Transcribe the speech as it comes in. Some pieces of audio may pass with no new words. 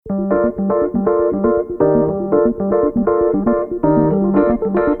I'm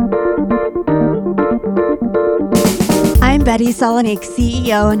Betty Salonik,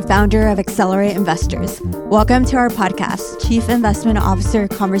 CEO and founder of Accelerate Investors. Welcome to our podcast, Chief Investment Officer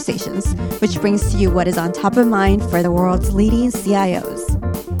Conversations, which brings to you what is on top of mind for the world's leading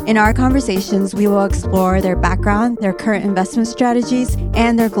CIOs. In our conversations, we will explore their background, their current investment strategies,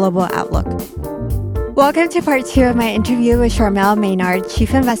 and their global outlook. Welcome to part 2 of my interview with Charmel Maynard,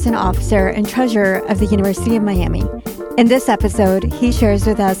 Chief Investment Officer and Treasurer of the University of Miami. In this episode, he shares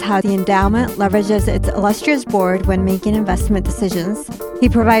with us how the endowment leverages its illustrious board when making investment decisions. He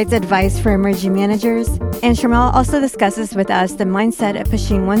provides advice for emerging managers, and Charmel also discusses with us the mindset of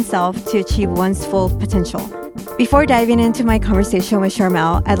pushing oneself to achieve one's full potential. Before diving into my conversation with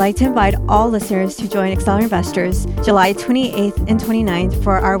Charmel, I'd like to invite all listeners to join Accelerate Investors July 28th and 29th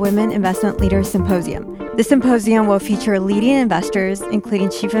for our Women Investment Leaders Symposium. The symposium will feature leading investors, including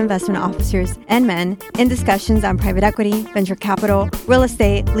chief investment officers and men, in discussions on private equity, venture capital, real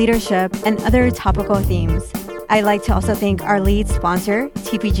estate, leadership, and other topical themes. I'd like to also thank our lead sponsor,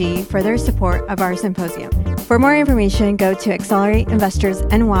 TPG, for their support of our symposium. For more information, go to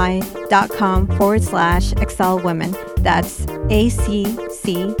accelerateinvestorsny.com/excelwomen. That's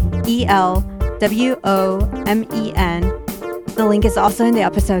ACCELWOMEN. The link is also in the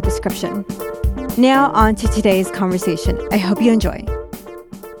episode description. Now on to today's conversation. I hope you enjoy.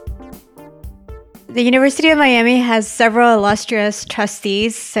 The University of Miami has several illustrious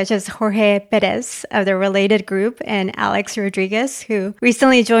trustees, such as Jorge Perez of the Related Group and Alex Rodriguez, who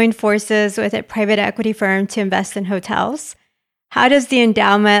recently joined forces with a private equity firm to invest in hotels. How does the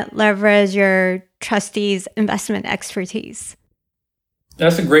endowment leverage your trustees' investment expertise?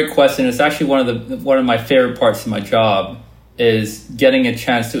 That's a great question. It's actually one of my favorite parts of my job is getting a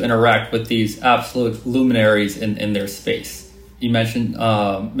chance to interact with these absolute luminaries in their space. You mentioned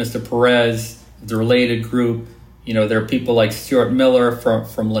Mr. Perez, the Related Group. You know, there are people like Stuart Miller from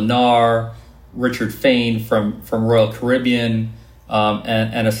Lennar, Richard Fain from Royal Caribbean,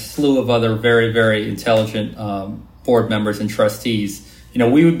 and a slew of other very, very intelligent board members and trustees. You know,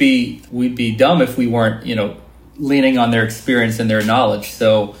 we'd be dumb if we weren't, leaning on their experience and their knowledge.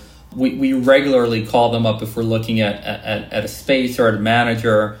 So we regularly call them up if we're looking at a space or at a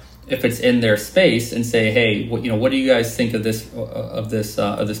manager, if it's in their space, and say, hey, what do you guys think of this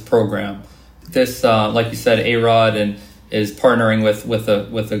program? This, like you said, A-Rod and is partnering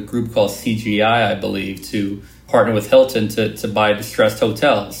with a group called CGI, I believe, to partner with Hilton to buy distressed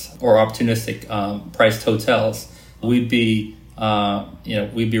hotels or opportunistic priced hotels. We'd be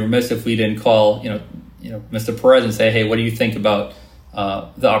remiss if we didn't call Mr. Perez and say, hey, what do you think about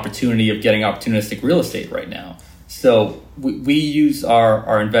the opportunity of getting opportunistic real estate right now? So we use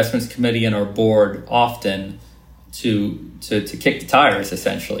our investments committee and our board often to kick the tires,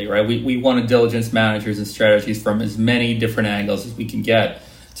 essentially, right? We want to diligence managers and strategies from as many different angles as we can get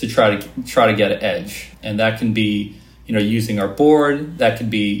to try to get an edge. And that can be, using our board. That could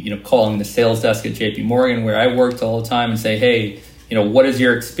be, calling the sales desk at JP Morgan, where I worked all the time, and say, hey, what is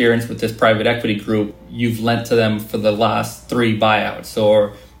your experience with this private equity group? You've lent to them for the last 3 buyouts.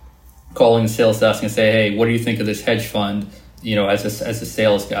 Or calling the sales desk and say, hey, what do you think of this hedge fund, as a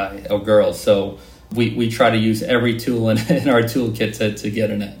sales guy or girl? So we try to use every tool in our toolkit to get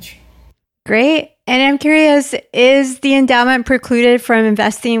an edge. Great. And I'm curious, is the endowment precluded from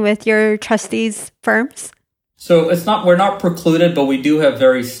investing with your trustees' firms? So we're not precluded, but we do have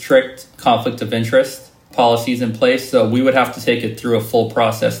very strict conflict of interest policies in place. So we would have to take it through a full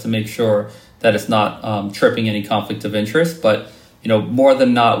process to make sure that it's not tripping any conflict of interest. But more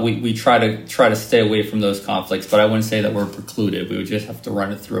than not, we try to stay away from those conflicts. But I wouldn't say that we're precluded. We would just have to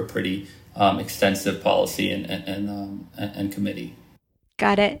run it through a pretty extensive policy and committee.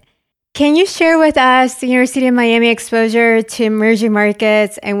 Got it. Can you share with us the University of Miami exposure to emerging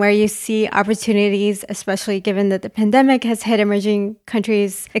markets and where you see opportunities, especially given that the pandemic has hit emerging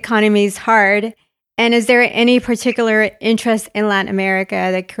countries' economies hard? And is there any particular interest in Latin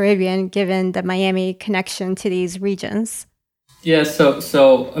America, the Caribbean, given the Miami connection to these regions? Yeah,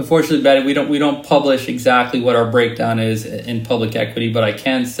 so unfortunately, Betty, we don't publish exactly what our breakdown is in public equity, but I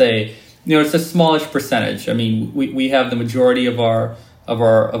can say, it's a smallish percentage. I mean, we have the majority of our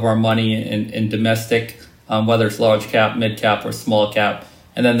money in domestic, whether it's large cap, mid cap, or small cap,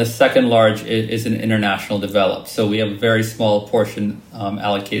 and then the second large is in international developed. So we have a very small portion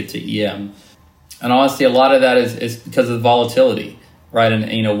allocated to EM. And honestly, a lot of that is because of the volatility, right?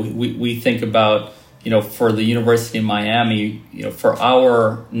 And, we think about, for the University of Miami, for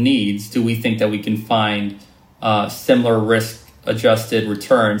our needs, do we think that we can find similar risk-adjusted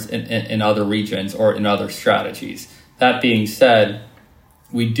returns in other regions or in other strategies? That being said,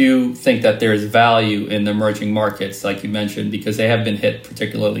 we do think that there is value in the emerging markets, like you mentioned, because they have been hit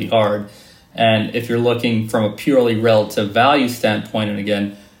particularly hard. And if you're looking from a purely relative value standpoint, and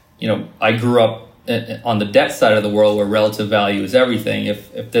again, I grew up on the debt side of the world where relative value is everything.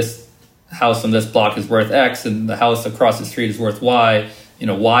 If this house on this block is worth X and the house across the street is worth Y,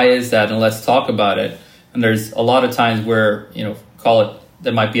 why is that? And let's talk about it. And there's a lot of times where, call it,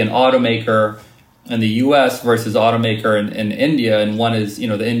 there might be an automaker in the US versus automaker in India, and one is,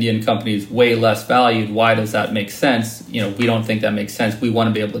 the Indian company is way less valued. Why does that make sense? We don't think that makes sense. We want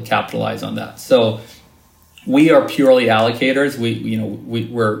to be able to capitalize on that. So we are purely allocators.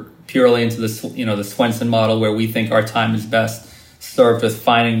 We're purely into the Swensen model, where we think our time is best served with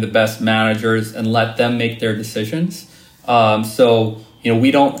finding the best managers and let them make their decisions.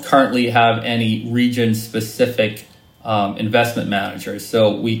 We don't currently have any region specific investment managers.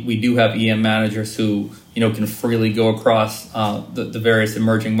 So we do have EM managers who, can freely go across the various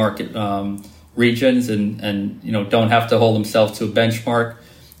emerging market regions and don't have to hold themselves to a benchmark.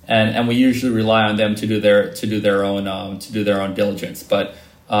 And we usually rely on them to do their own diligence. But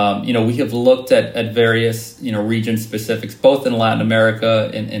we have looked at various region specifics, both in Latin America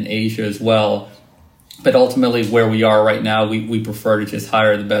and Asia as well. But ultimately, where we are right now, we prefer to just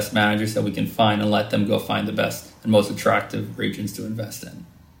hire the best managers that we can find and let them go find the best and most attractive regions to invest in.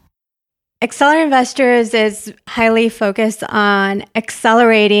 Accelerate Investors is highly focused on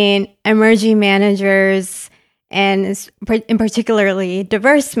accelerating emerging managers and in particularly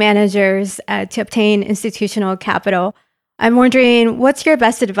diverse managers to obtain institutional capital. I'm wondering, what's your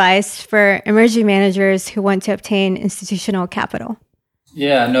best advice for emerging managers who want to obtain institutional capital?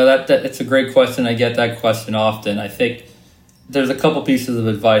 Yeah, no, it's a great question. I get that question often. I think there's a couple pieces of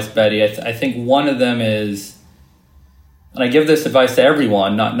advice, Betty. I think one of them is, and I give this advice to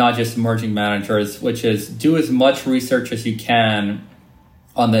everyone, not just emerging managers, which is do as much research as you can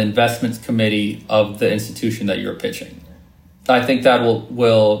on the investments committee of the institution that you're pitching. I think that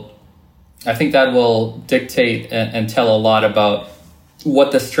will dictate and tell a lot about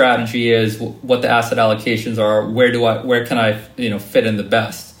what the strategy is, what the asset allocations are, where can I fit in the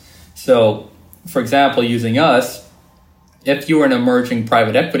best. So, for example, using us, if you were an emerging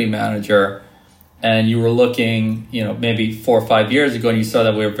private equity manager and you were looking, maybe 4 or 5 years ago and you saw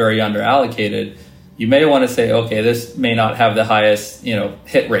that we were very underallocated, you may want to say, okay, this may not have the highest,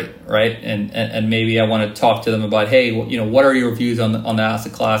 hit rate, right? And maybe I want to talk to them about, hey, what are your views on the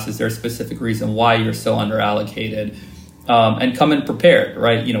asset class? Is there a specific reason why you're so underallocated? And come in prepared,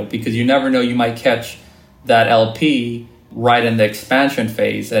 right? Because you never know, you might catch that LP right in the expansion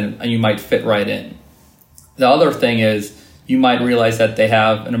phase and you might fit right in. The other thing is you might realize that they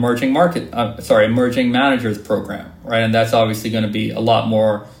have an emerging managers program, right? And that's obviously going to be a lot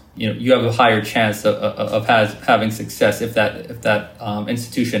more, you have a higher chance of having success if that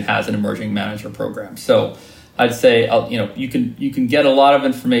institution has an emerging manager program. So I'd say, you can get a lot of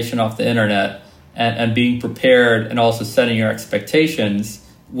information off the internet, and being prepared and also setting your expectations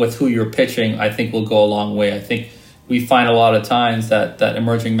with who you're pitching, I think will go a long way. I think we find a lot of times that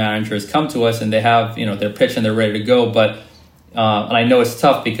emerging managers come to us and they have, their pitch and they're ready to go. But, and I know it's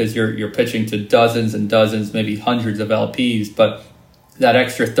tough because you're pitching to dozens and dozens, maybe hundreds of LPs, but that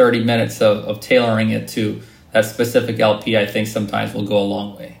extra 30 minutes of tailoring it to that specific LP, I think sometimes will go a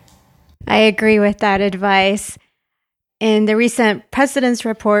long way. I agree with that advice. In the recent President's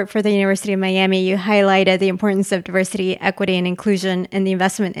Report for the University of Miami, you highlighted the importance of diversity, equity, and inclusion in the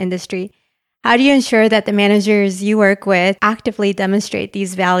investment industry. How do you ensure that the managers you work with actively demonstrate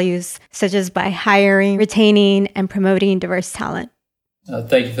these values, such as by hiring, retaining, and promoting diverse talent?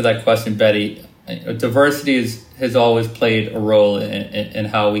 Thank you for that question, Betty. Diversity has always played a role in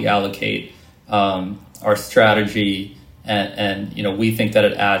how we allocate our strategy, and we think that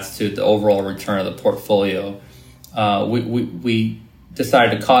it adds to the overall return of the portfolio. We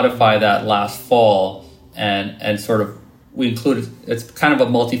decided to codify that last fall and sort of we included, it's kind of a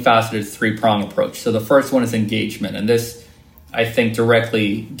multifaceted 3-prong approach. So the first one is engagement. And this, I think,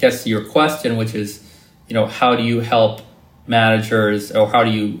 directly gets to your question, which is, how do you help managers, or how do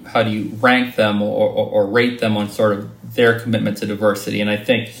you rank them or rate them on sort of their commitment to diversity? And I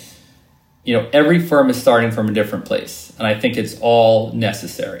think, every firm is starting from a different place. And I think it's all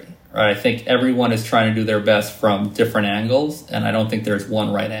necessary. Right? I think everyone is trying to do their best from different angles, and I don't think there's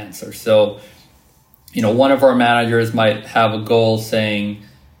one right answer. So, one of our managers might have a goal saying,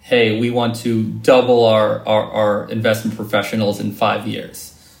 hey, we want to double our investment professionals in 5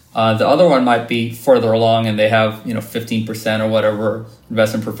 years. The other one might be further along and they have, 15% or whatever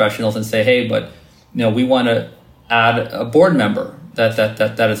investment professionals and say, hey, but, we want to add a board member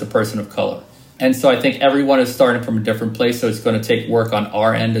that is a person of color. And so I think everyone is starting from a different place. So it's going to take work on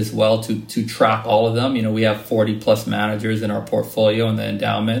our end as well to track all of them. We have 40 plus managers in our portfolio in the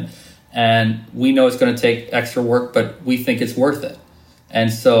endowment. And we know it's going to take extra work, but we think it's worth it.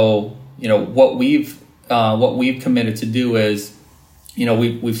 And so, what we've committed to do is,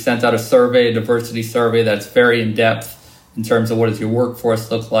 we've sent out a survey, a diversity survey that's very in depth in terms of what does your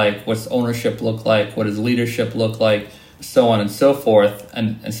workforce look like, what's ownership look like, what does leadership look like, so on and so forth,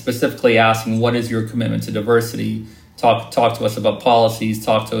 and specifically asking what is your commitment to diversity. Talk to us about policies,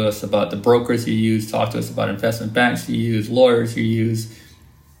 talk to us about the brokers you use, talk to us about investment banks you use, lawyers you use.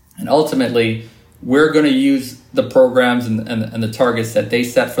 And ultimately, we're going to use the programs and the targets that they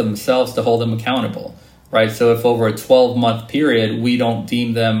set for themselves to hold them accountable, right? So if over a 12-month period, we don't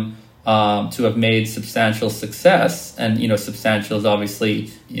deem them to have made substantial success, and, substantial is obviously,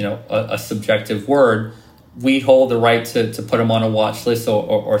 a subjective word, we hold the right to put them on a watch list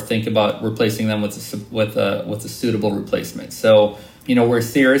or think about replacing them with a suitable replacement. So, we're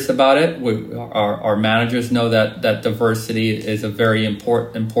serious about it. Our managers know that diversity is a very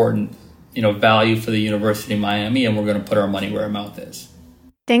important value for the University of Miami, and we're going to put our money where our mouth is.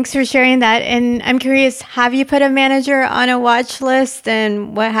 Thanks for sharing that. And I'm curious, have you put a manager on a watch list,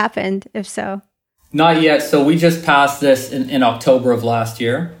 and what happened, if so? Not yet. So we just passed this in October of last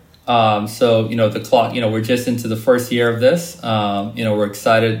year. So, the clock, we're just into the first year of this. We're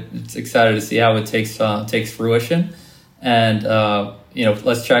excited. It's excited to see how it takes fruition. And,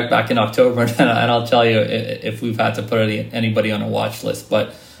 let's check back in October and I'll tell you if we've had to put anybody on a watch list.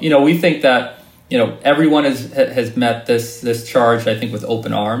 But, we think that, everyone has met this charge, I think, with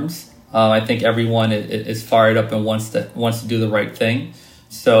open arms. I think everyone is fired up and wants to do the right thing.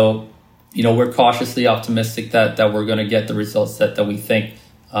 So, we're cautiously optimistic that we're going to get the results that we think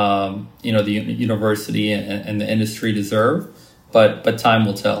the university and the industry deserve, but time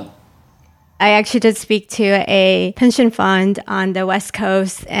will tell. I actually did speak to a pension fund on the West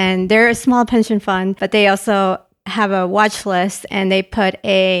Coast, and they're a small pension fund, but they also have a watch list, and they put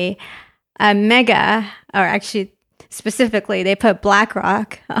a mega, or actually specifically, they put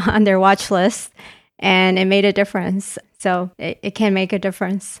BlackRock on their watch list, and it made a difference. So it can make a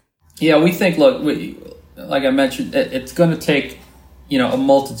difference. Yeah, we think, look, like I mentioned, it's going to take a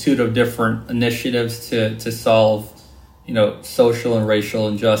multitude of different initiatives to solve, social and racial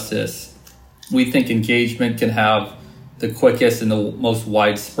injustice. We think engagement can have the quickest and the most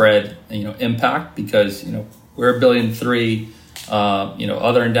widespread, impact because, we're $1.3 billion.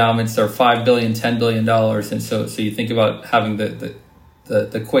 Other endowments are $5 billion, $10 billion. And so you think about having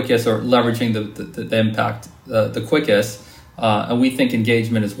the quickest or leveraging the impact the quickest. And we think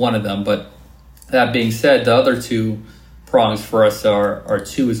engagement is one of them. But that being said, the other two prongs for us are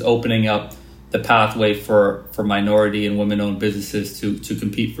two is opening up the pathway for minority and women-owned businesses to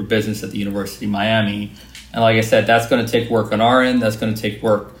compete for business at the University of Miami. And like I said, that's going to take work on our end. That's going to take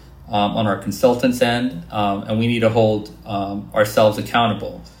work on our consultants' end. And we need to hold ourselves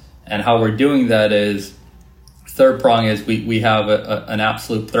accountable. And how we're doing that is, third prong is we have an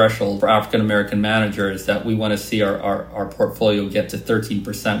absolute threshold for African-American managers that we want to see our portfolio get to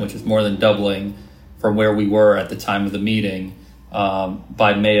 13%, which is more than doubling from where we were at the time of the meeting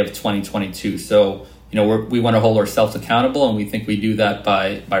by May of 2022. So, we want to hold ourselves accountable, and we think we do that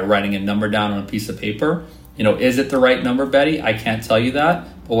by writing a number down on a piece of paper. Is it the right number, Betty? I can't tell you that,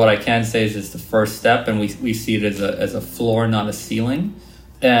 but what I can say is it's the first step, and we see it as a floor, not a ceiling.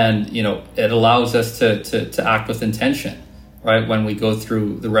 And, it allows us to act with intention, right? When we go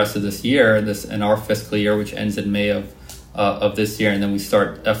through the rest of this year, in our fiscal year, which ends in May of this year, and then we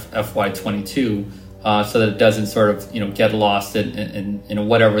start FY22, so that it doesn't sort of, get lost in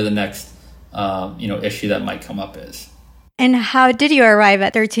whatever the next, issue that might come up is. And how did you arrive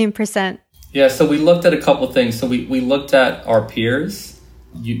at 13%? Yeah, so we looked at a couple of things. So we looked at our peers.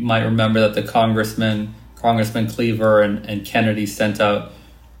 You might remember that the Congressman Cleaver and Kennedy sent out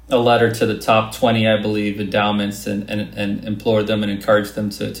a letter to the top 20, I believe, endowments and implored them and encouraged them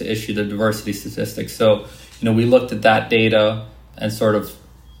to issue the diversity statistics. So, we looked at that data and sort of,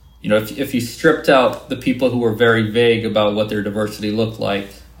 if you stripped out the people who were very vague about what their diversity looked like,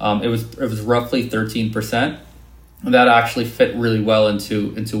 it was roughly 13%. And that actually fit really well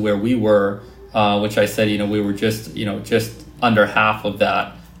into where we were, which I said, we were just under half of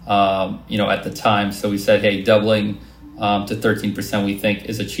that, at the time. So we said, hey, doubling to 13% we think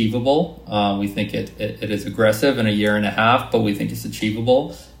is achievable. We think it is aggressive in a year and a half, but we think it's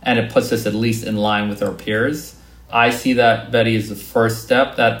achievable. And it puts us at least in line with our peers. I see that, Betty, as the first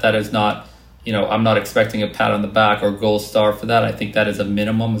step. That is not, I'm not expecting a pat on the back or gold star for that. I think that is a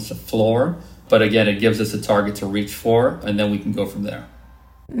minimum, it's a floor. But again, it gives us a target to reach for, and then we can go from there.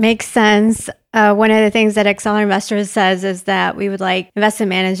 Makes sense. One of the things that Accelerate Investors says is that we would like investment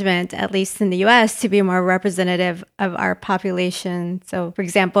management, at least in the US, to be more representative of our population. So, for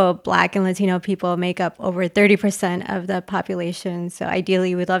example, Black and Latino people make up over 30% of the population. So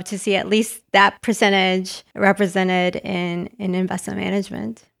ideally, we'd love to see at least that percentage represented in investment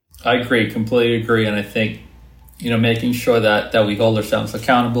management. I agree, completely agree. And I think, making sure that we hold ourselves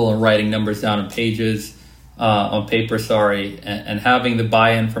accountable and writing numbers down on pages, on paper, and having the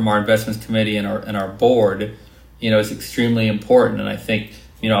buy-in from our investments committee and our board, is extremely important. And I think,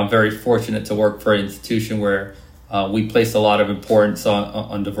 I'm very fortunate to work for an institution where we place a lot of importance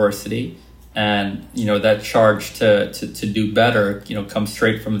on diversity, and that charge to do better, comes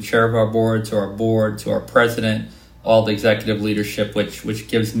straight from the chair of our board to our president, all the executive leadership, which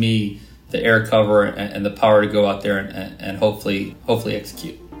gives me the air cover and the power to go out there and hopefully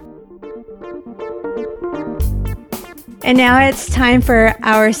execute. And now it's time for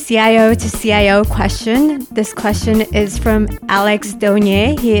our CIO to CIO question. This question is from Alex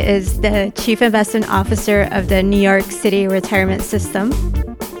Donier. He is the Chief Investment Officer of the New York City Retirement System.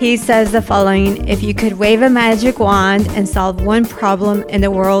 He says the following: if you could wave a magic wand and solve one problem in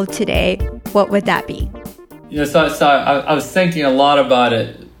the world today, what would that be? So I was thinking a lot about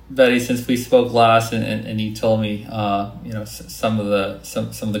it, Betty, since we spoke last, and you told me, some of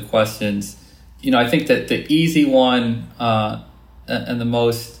the questions. I think that the easy one and the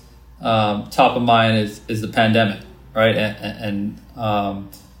most top of mind is the pandemic, right?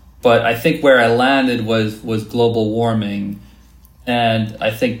 But I think where I landed was global warming, and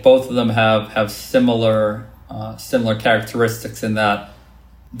I think both of them have similar characteristics in that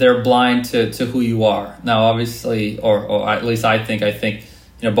they're blind to who you are. Now, obviously, or at least I think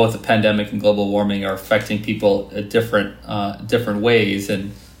both the pandemic and global warming are affecting people at different ways,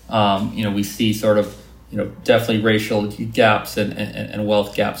 and we see sort of, definitely racial gaps and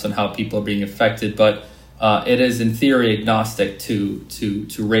wealth gaps on how people are being affected. But it is in theory agnostic to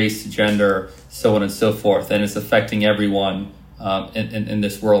race, gender, so on and so forth. And it's affecting everyone in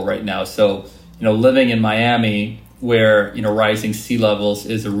this world right now. So, living in Miami where, rising sea levels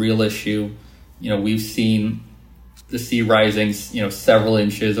is a real issue. We've seen the sea rising, several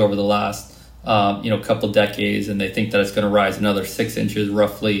inches over the last couple decades, and they think that it's going to rise another 6 inches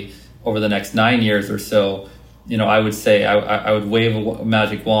roughly over the next 9 years or so. I would say I would wave a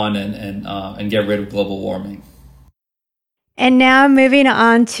magic wand and get rid of global warming. And now moving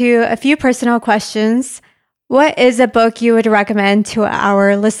on to a few personal questions. What is a book you would recommend to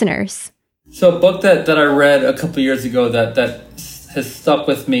our listeners? So a book that I read a couple years ago that has stuck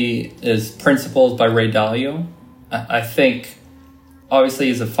with me is Principles by Ray Dalio. I think, obviously,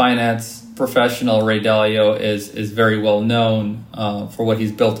 as a finance professional, Ray Dalio is very well known for what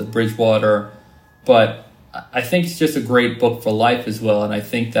he's built at Bridgewater, but I think it's just a great book for life as well. And I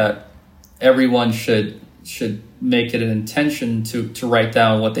think that everyone should make it an intention to write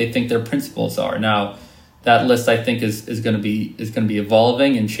down what they think their principles are. Now, that list I think is going to be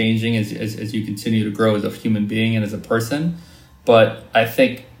evolving and changing as you continue to grow as a human being and as a person. But I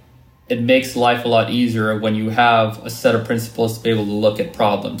think it makes life a lot easier when you have a set of principles to be able to look at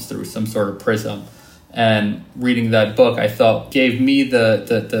problems through some sort of prism. And reading that book, I thought, gave me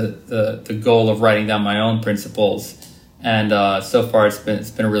the goal of writing down my own principles. And so far,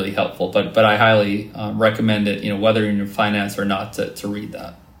 it's been really helpful. But I highly recommend it, whether you're in finance or not, to read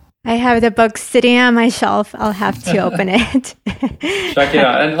that. I have the book sitting on my shelf. I'll have to open it. Check it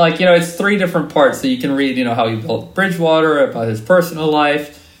out. And it's 3 different parts. So you can read, how he built Bridgewater, about his personal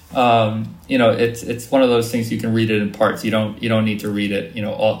life. It's one of those things you can read it in parts. You don't need to read it,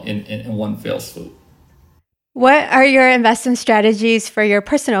 all in one fell swoop. What are your investment strategies for your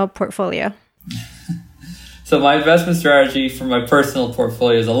personal portfolio? So my investment strategy for my personal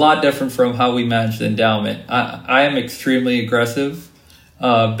portfolio is a lot different from how we manage the endowment. I am extremely aggressive,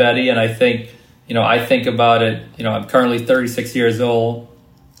 Betty, and I think, I think about it, I'm currently 36 years old,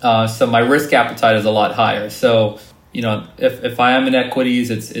 so my risk appetite is a lot higher. So, if I am in equities,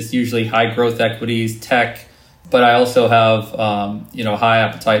 it's usually high growth equities, tech, but I also have, high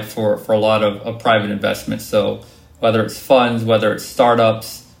appetite for a lot of private investments. So whether it's funds, whether it's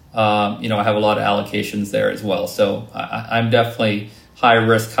startups, I have a lot of allocations there as well. So I'm definitely high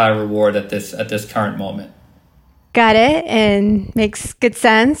risk, high reward at this current moment. Got it, and makes good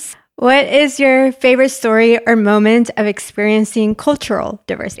sense. What is your favorite story or moment of experiencing cultural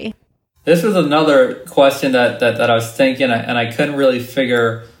diversity? This was another question that I was thinking, and I couldn't really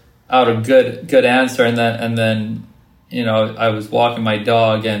figure out a good answer. And then I was walking my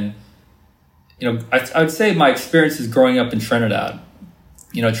dog, and I would say my experiences growing up in Trinidad.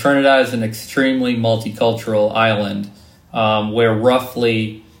 Trinidad is an extremely multicultural island where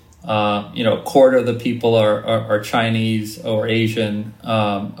roughly A quarter of the people are Chinese or Asian.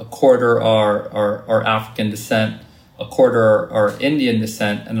 A quarter are African descent. A quarter are Indian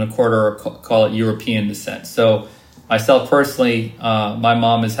descent, and a quarter are call it European descent. So myself personally, my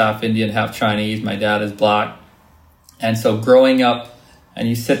mom is half Indian, half Chinese. My dad is black. And so growing up, and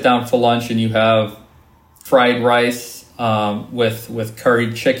you sit down for lunch and you have fried rice with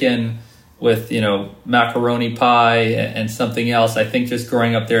curried chicken, with macaroni pie and something else. I think just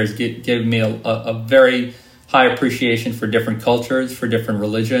growing up there has given me a very high appreciation for different cultures, for different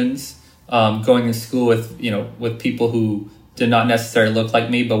religions. Going to school with people who did not necessarily look like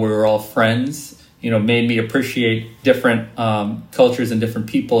me, but we were all friends, made me appreciate different cultures and different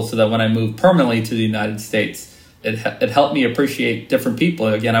people, so that when I moved permanently to the United States, it helped me appreciate different people.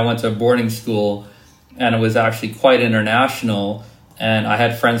 Again, I went to a boarding school, and it was actually quite international. And I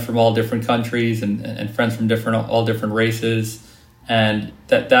had friends from all different countries and friends from all different races. And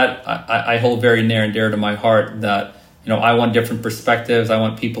that I hold very near and dear to my heart, that, I want different perspectives. I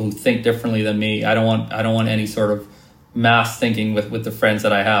want people who think differently than me. I don't want any sort of mass thinking with the friends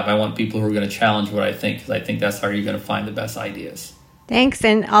that I have. I want people who are going to challenge what I think, because I think that's how you're going to find the best ideas. Thanks.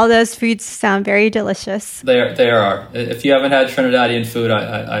 And all those foods sound very delicious. They are. If you haven't had Trinidadian food,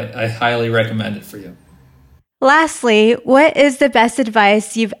 I highly recommend it for you. Lastly, what is the best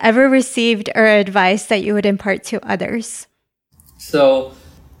advice you've ever received, or advice that you would impart to others? So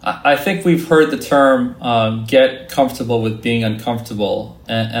I think we've heard the term get comfortable with being uncomfortable.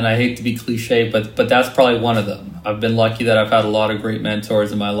 And I hate to be cliche, but that's probably one of them. I've been lucky that I've had a lot of great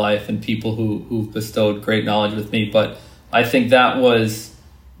mentors in my life and people who've bestowed great knowledge with me. But I think that was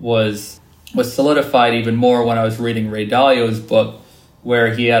solidified even more when I was reading Ray Dalio's book,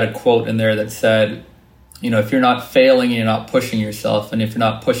 where he had a quote in there that said, if you're not failing, you're not pushing yourself. And if you're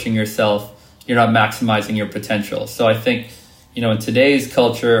not pushing yourself, you're not maximizing your potential. So I think, in today's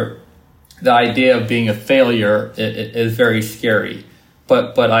culture, the idea of being a failure is very scary.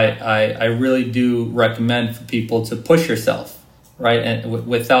 But I really do recommend for people to push yourself, right? And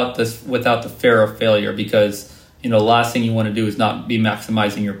without the fear of failure, because, the last thing you want to do is not be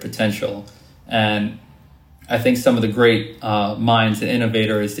maximizing your potential. And I think some of the great minds and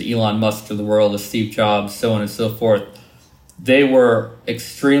innovators, the Elon Musk of the world, the Steve Jobs, so on and so forth, they were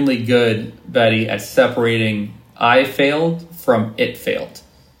extremely good, Betty, at separating I failed from it failed.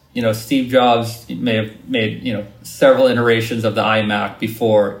 Steve Jobs may have made, several iterations of the iMac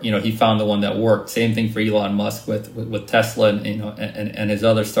before, he found the one that worked. Same thing for Elon Musk with Tesla and his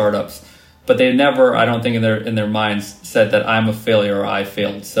other startups. But they never, I don't think in their minds, said that I'm a failure or I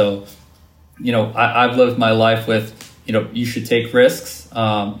failed. So, I've lived my life with, you should take risks.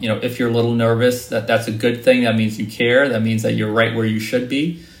 If you're a little nervous, that's a good thing. That means you care. That means that you're right where you should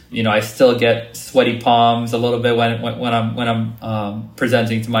be. I still get sweaty palms a little bit when I'm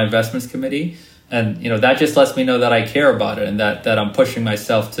presenting to my investments committee. And, that just lets me know that I care about it and that I'm pushing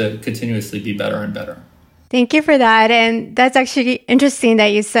myself to continuously be better and better. Thank you for that. And that's actually interesting that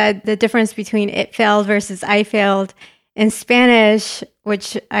you said the difference between it failed versus I failed. In Spanish,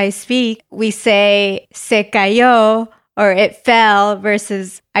 which I speak, we say se cayó, or it fell,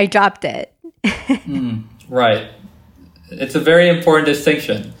 versus I dropped it. Right. It's a very important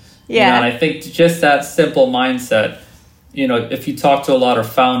distinction. Yeah. And I think just that simple mindset, if you talk to a lot of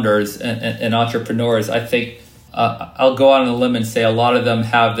founders and entrepreneurs, I think I'll go out on a limb and say a lot of them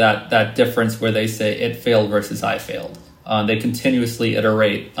have that difference where they say it failed versus I failed. They continuously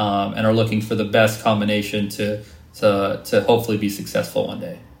iterate and are looking for the best combination to hopefully be successful one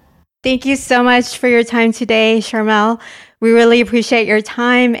day. Thank you so much for your time today, Sharmel. We really appreciate your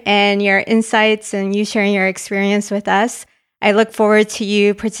time and your insights and you sharing your experience with us. I look forward to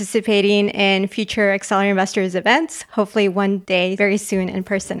you participating in future Accelerate Investors events, hopefully one day very soon in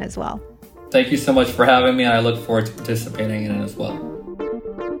person as well. Thank you so much for having me, and I look forward to participating in it as well.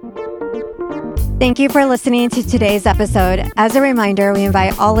 Thank you for listening to today's episode. As a reminder, we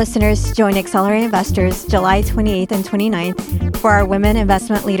invite all listeners to join Accelerate Investors July 28th and 29th for our Women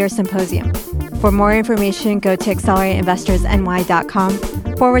Investment Leaders Symposium. For more information, go to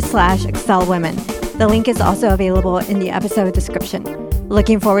accelerateinvestors.ny.com/excelwomen. The link is also available in the episode description.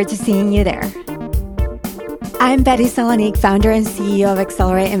 Looking forward to seeing you there. I'm Betty Salonique, founder and CEO of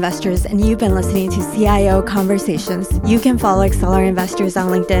Accelerate Investors, and you've been listening to CIO Conversations. You can follow Accelerate Investors on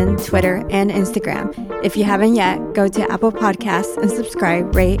LinkedIn, Twitter, and Instagram. If you haven't yet, go to Apple Podcasts and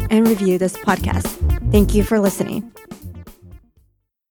subscribe, rate, and review this podcast. Thank you for listening.